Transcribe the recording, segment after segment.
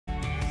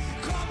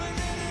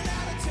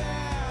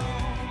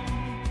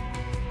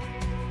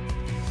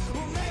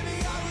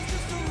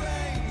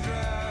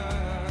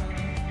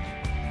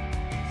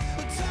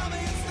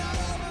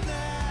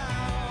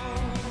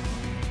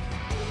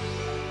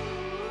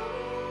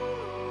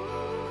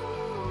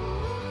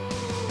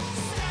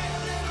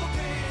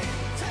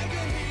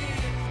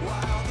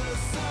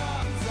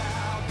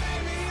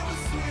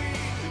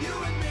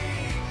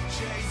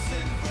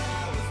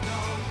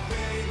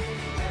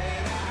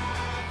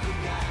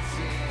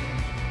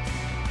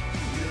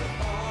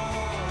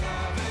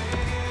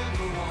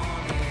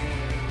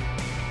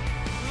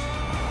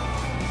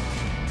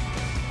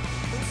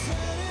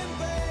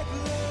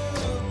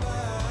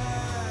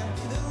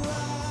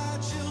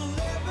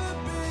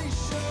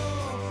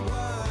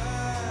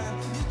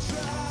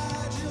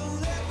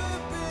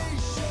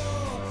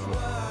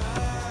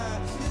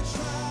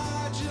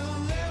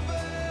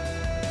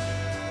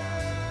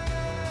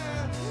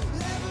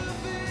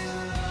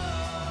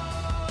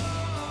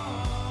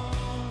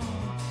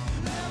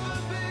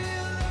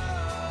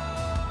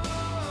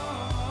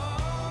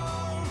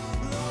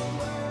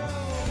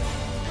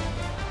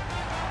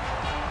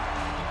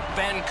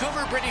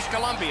Vancouver, British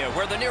Columbia,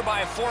 where the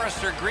nearby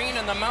forests are green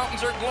and the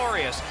mountains are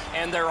glorious.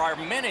 And there are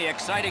many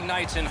exciting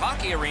nights in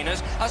hockey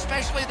arenas,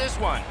 especially this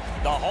one,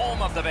 the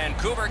home of the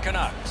Vancouver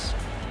Canucks.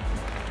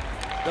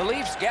 The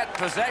Leafs get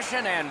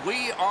possession, and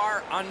we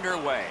are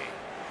underway.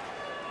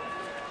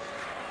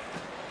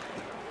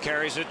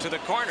 Carries it to the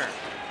corner.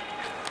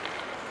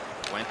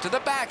 Went to the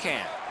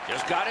backhand.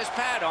 Just got his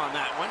pad on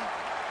that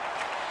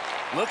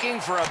one. Looking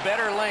for a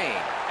better lane.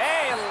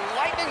 A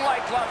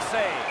lightning-like glove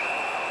save.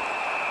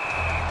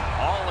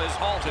 All is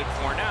halted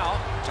for now.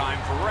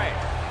 Time for Ray.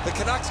 The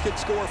Canucks can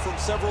score from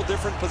several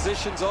different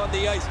positions on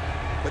the ice,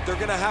 but they're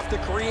going to have to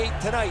create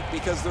tonight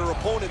because their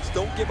opponents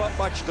don't give up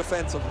much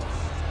defensively.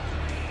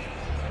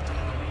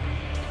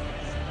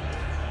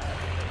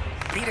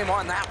 Beat him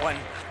on that one.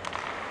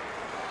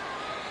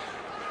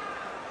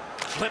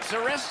 Flips a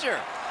wrister.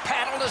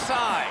 Paddled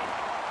aside.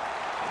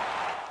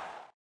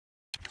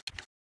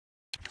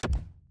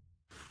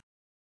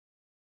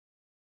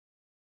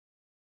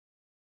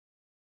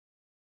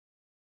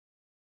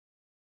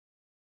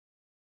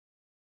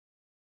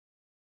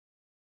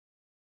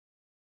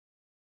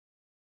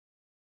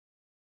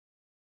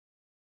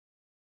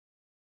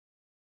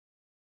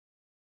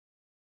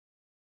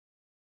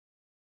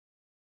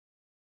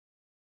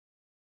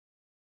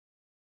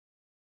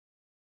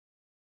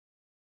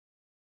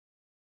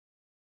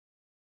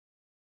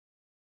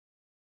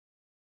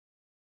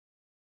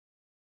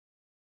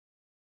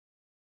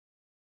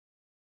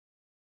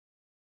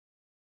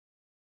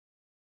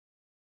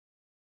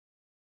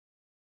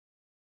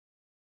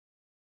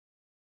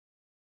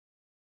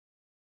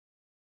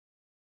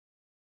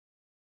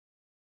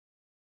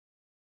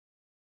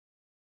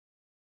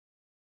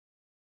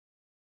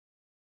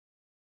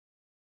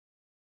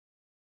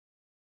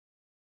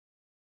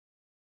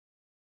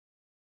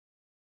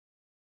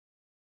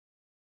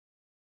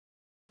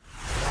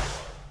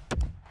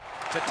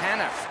 To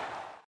Tanev.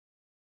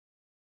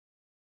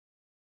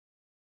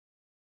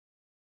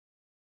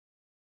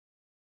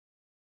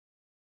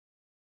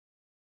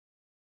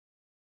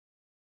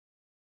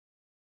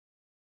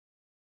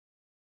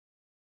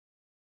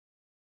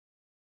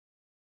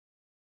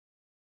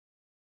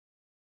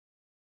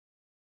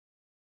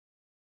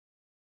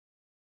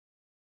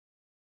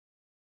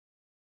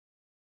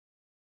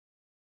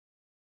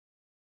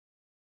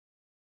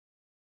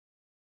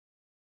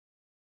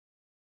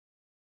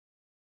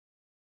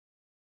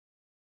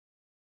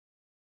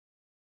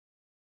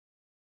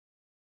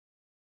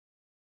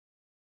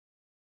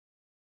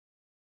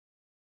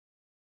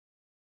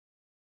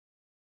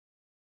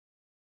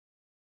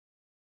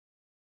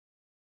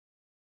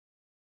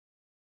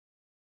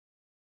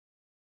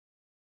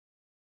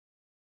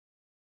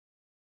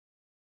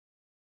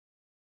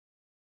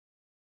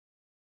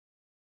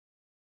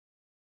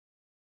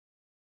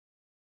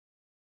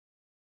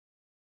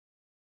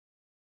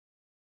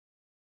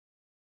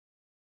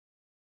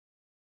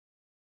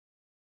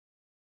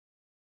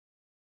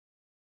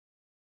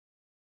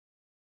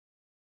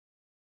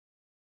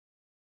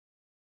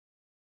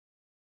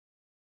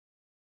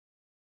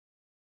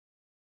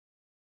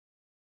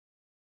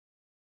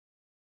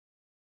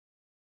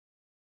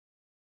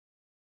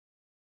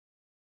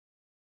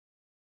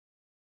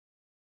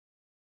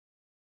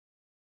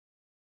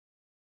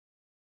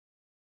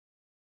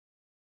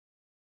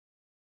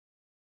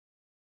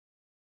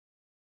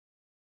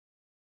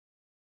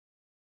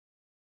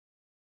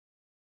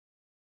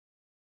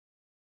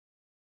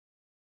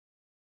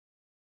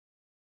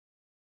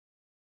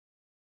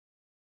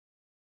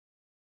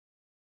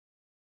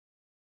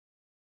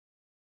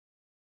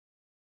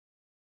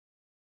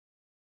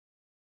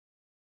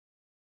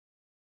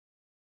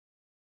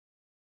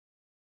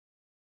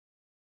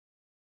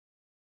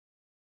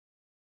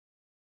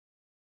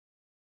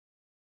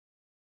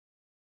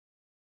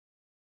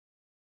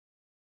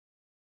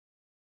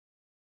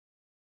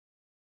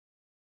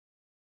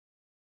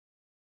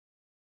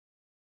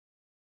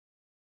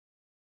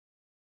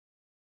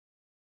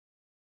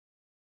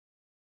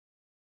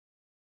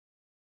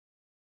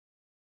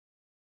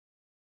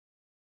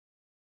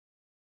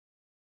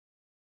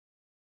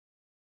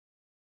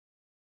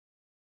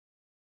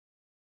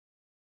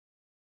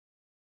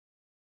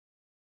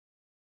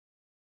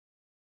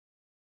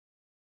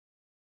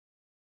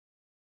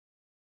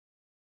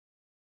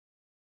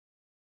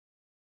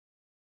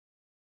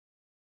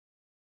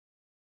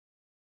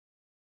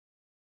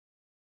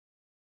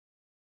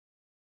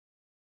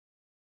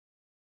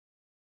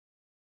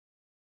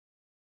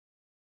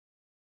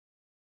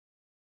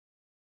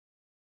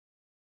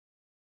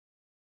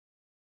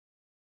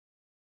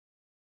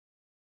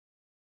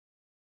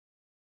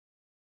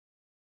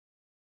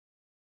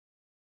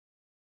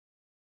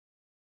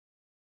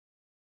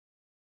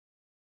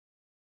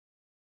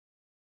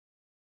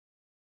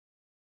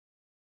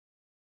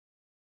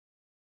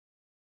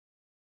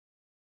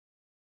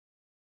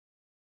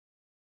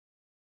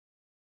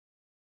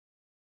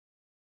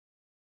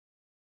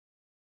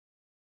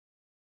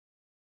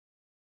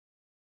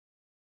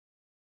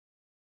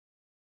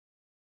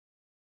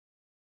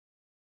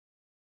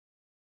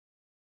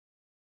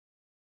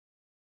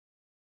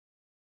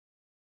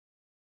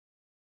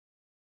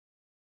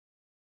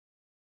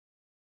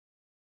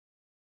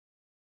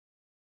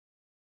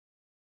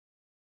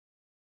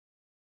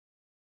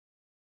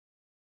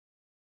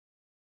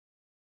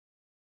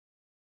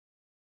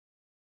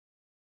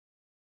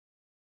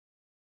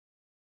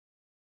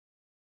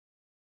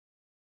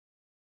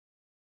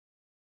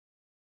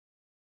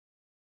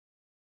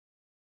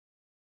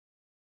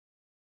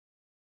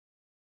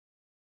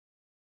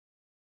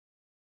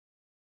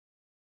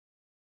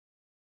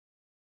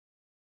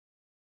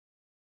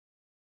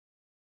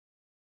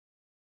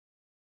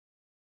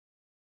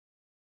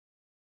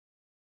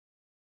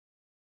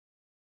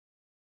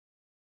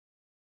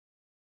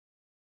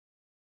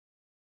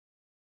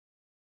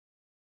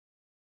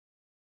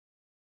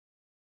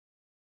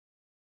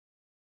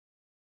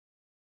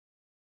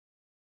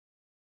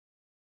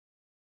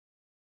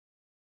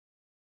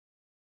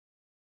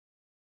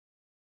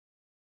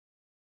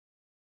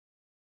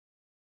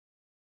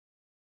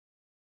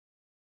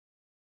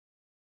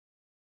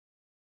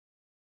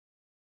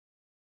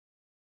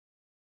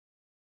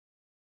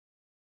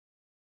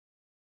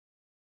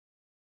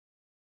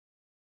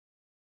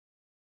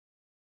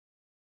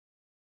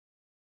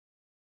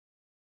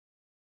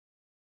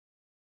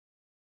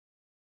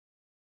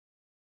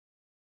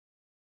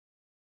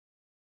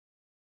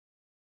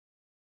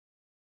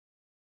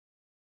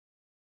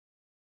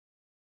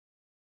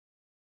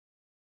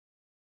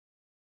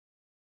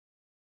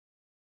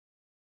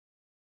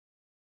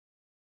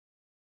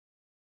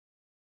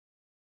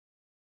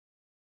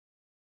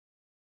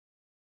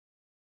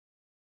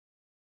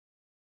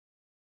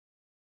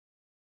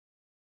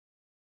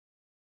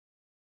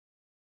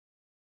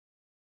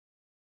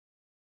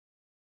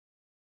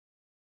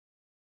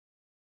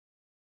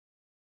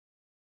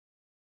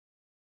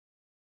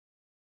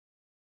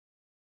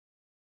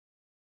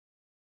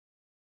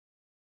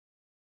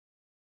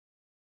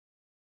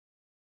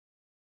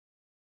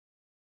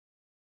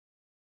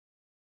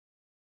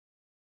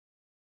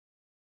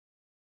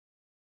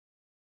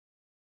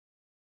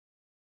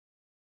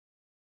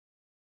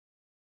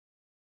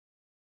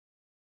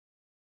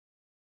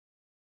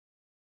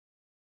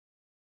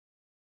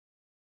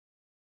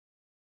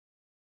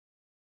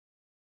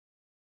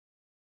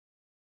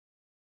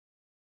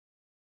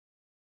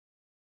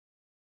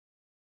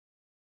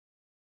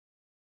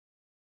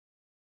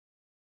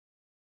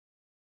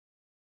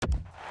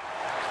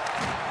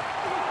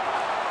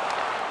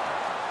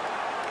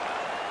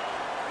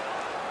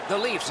 The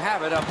Leafs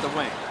have it up the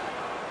wing.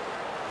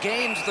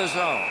 Gains the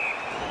zone.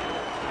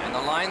 And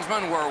the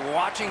linesmen were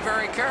watching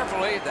very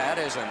carefully. That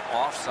is an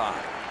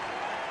offside.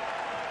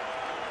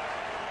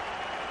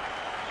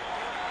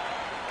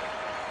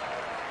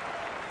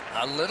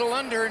 A little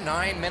under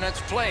 9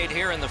 minutes played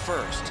here in the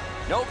first.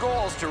 No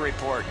goals to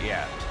report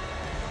yet.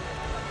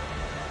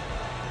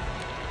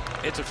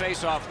 It's a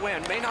face-off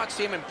win. May not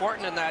seem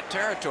important in that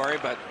territory,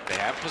 but they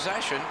have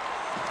possession.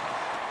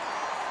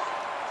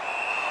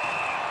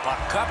 Puck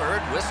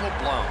covered, whistle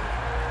blown.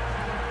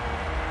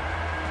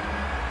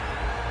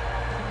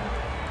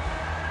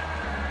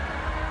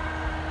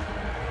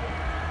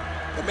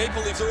 The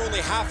Maple Leafs are only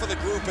half of the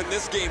group in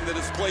this game that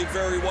has played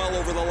very well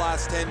over the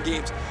last 10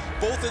 games.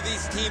 Both of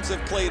these teams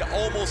have played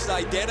almost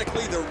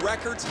identically. Their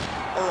records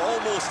are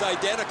almost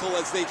identical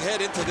as they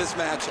head into this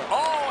matchup.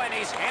 Oh, and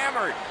he's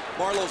hammered.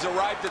 Marlowe's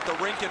arrived at the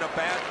rink in a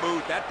bad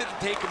mood. That didn't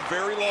take him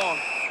very long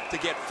to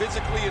get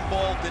physically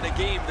involved in a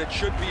game that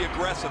should be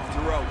aggressive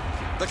throughout.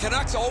 The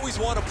Canucks always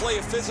want to play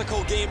a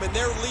physical game, and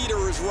their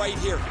leader is right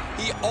here.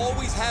 He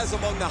always has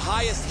among the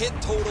highest hit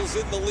totals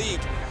in the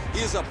league. He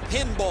is a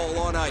pinball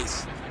on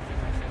ice.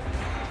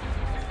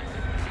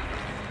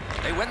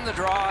 They win the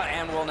draw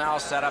and will now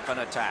set up an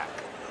attack.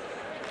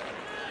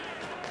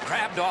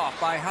 Grabbed off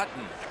by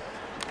Hutton.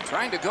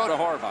 Trying to go to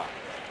Horvath.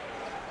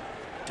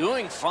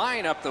 Doing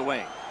fine up the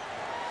wing.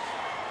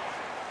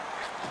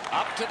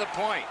 Up to the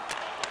point.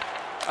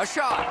 A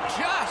shot.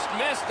 Just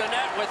missed the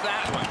net with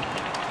that one.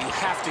 You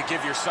have to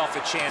give yourself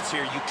a chance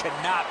here. You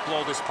cannot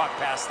blow this puck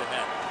past the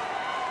net.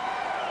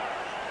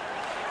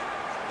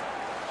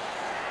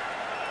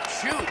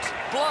 Shoot.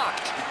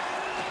 Blocked.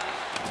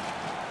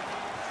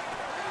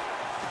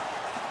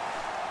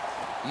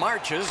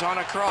 Marches on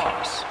a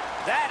cross.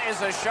 That is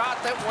a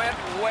shot that went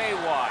way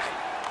wide.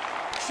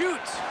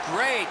 Shoots.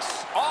 Great.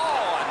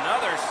 Oh,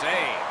 another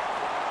save.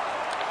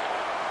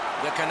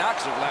 The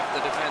Canucks have left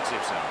the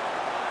defensive zone.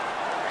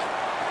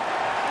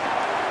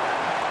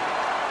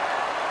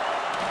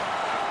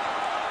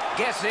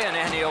 Gets in,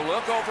 and he'll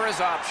look over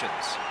his options.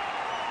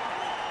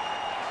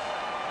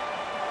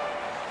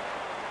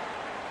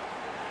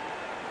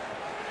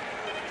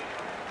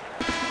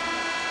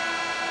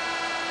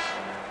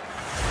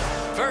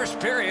 First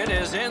period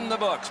is in the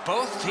books.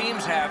 Both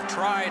teams have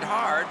tried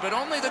hard, but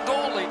only the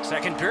goalie.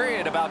 Second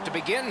period about to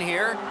begin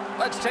here.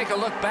 Let's take a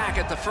look back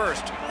at the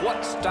first.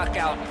 What stuck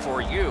out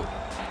for you?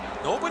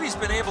 Nobody's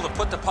been able to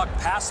put the puck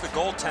past the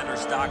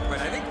goaltenders, Doc, but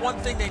I think one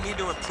thing they need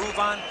to improve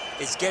on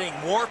is getting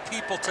more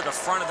people to the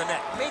front of the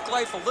net. Make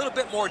life a little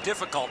bit more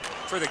difficult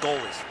for the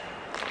goalies.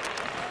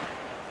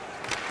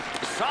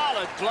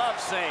 Solid glove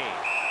save.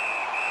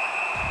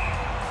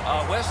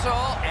 A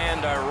whistle and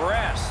a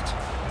rest.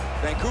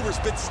 Vancouver's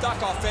been stuck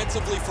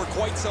offensively for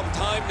quite some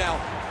time now.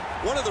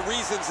 One of the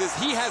reasons is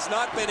he has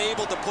not been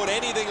able to put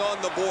anything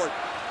on the board.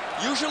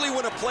 Usually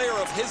when a player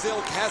of his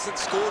ilk hasn't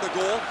scored a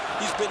goal,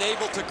 he's been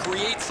able to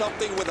create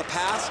something with a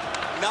pass.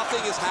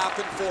 Nothing has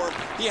happened for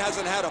him. He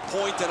hasn't had a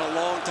point in a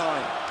long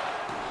time.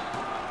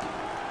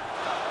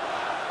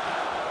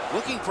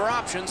 Looking for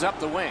options up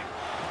the wing.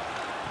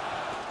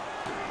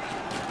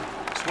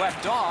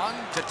 Swept on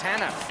to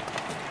Tanev.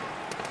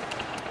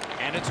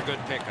 And it's a good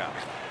pickup.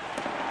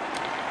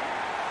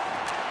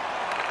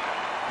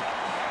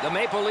 The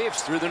Maple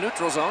Leafs through the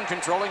neutral zone,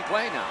 controlling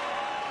play now.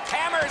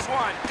 Hammers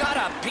one. Got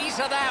a piece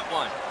of that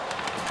one.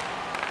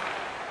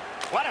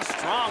 What a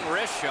strong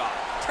wrist shot.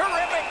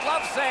 Terrific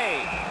glove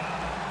save.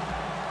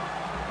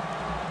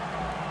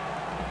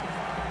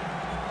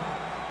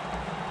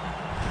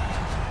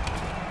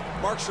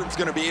 Markstrom's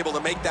going to be able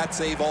to make that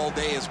save all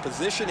day. His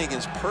positioning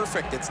is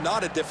perfect. It's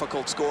not a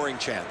difficult scoring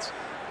chance.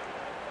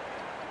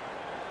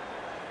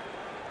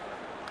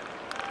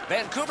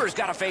 Vancouver's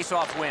got a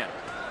face-off win.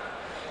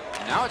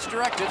 Now it's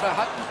directed to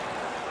Hutton.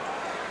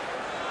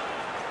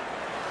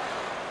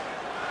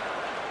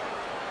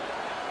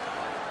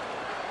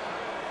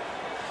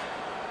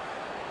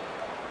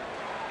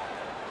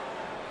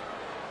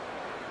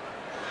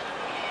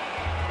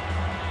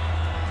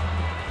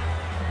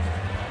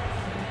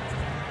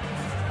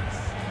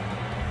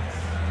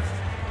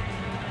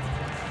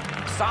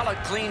 Solid,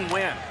 clean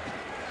win.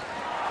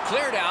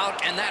 Cleared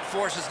out, and that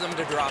forces them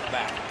to drop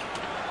back.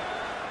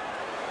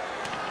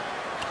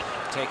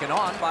 Taken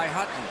on by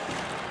Hutton.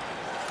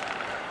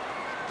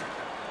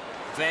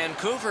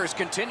 Vancouver's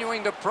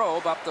continuing to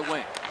probe up the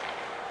wing.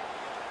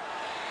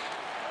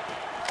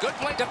 Good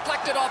play,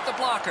 deflected off the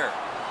blocker.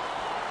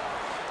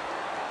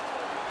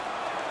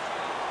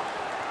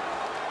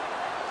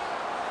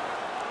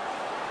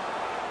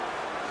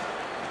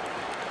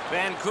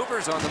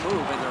 Vancouver's on the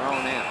move in their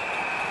own end.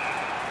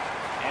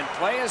 And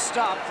play is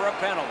stopped for a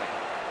penalty.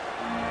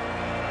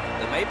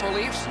 The Maple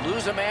Leafs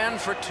lose a man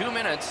for 2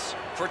 minutes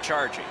for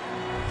charging.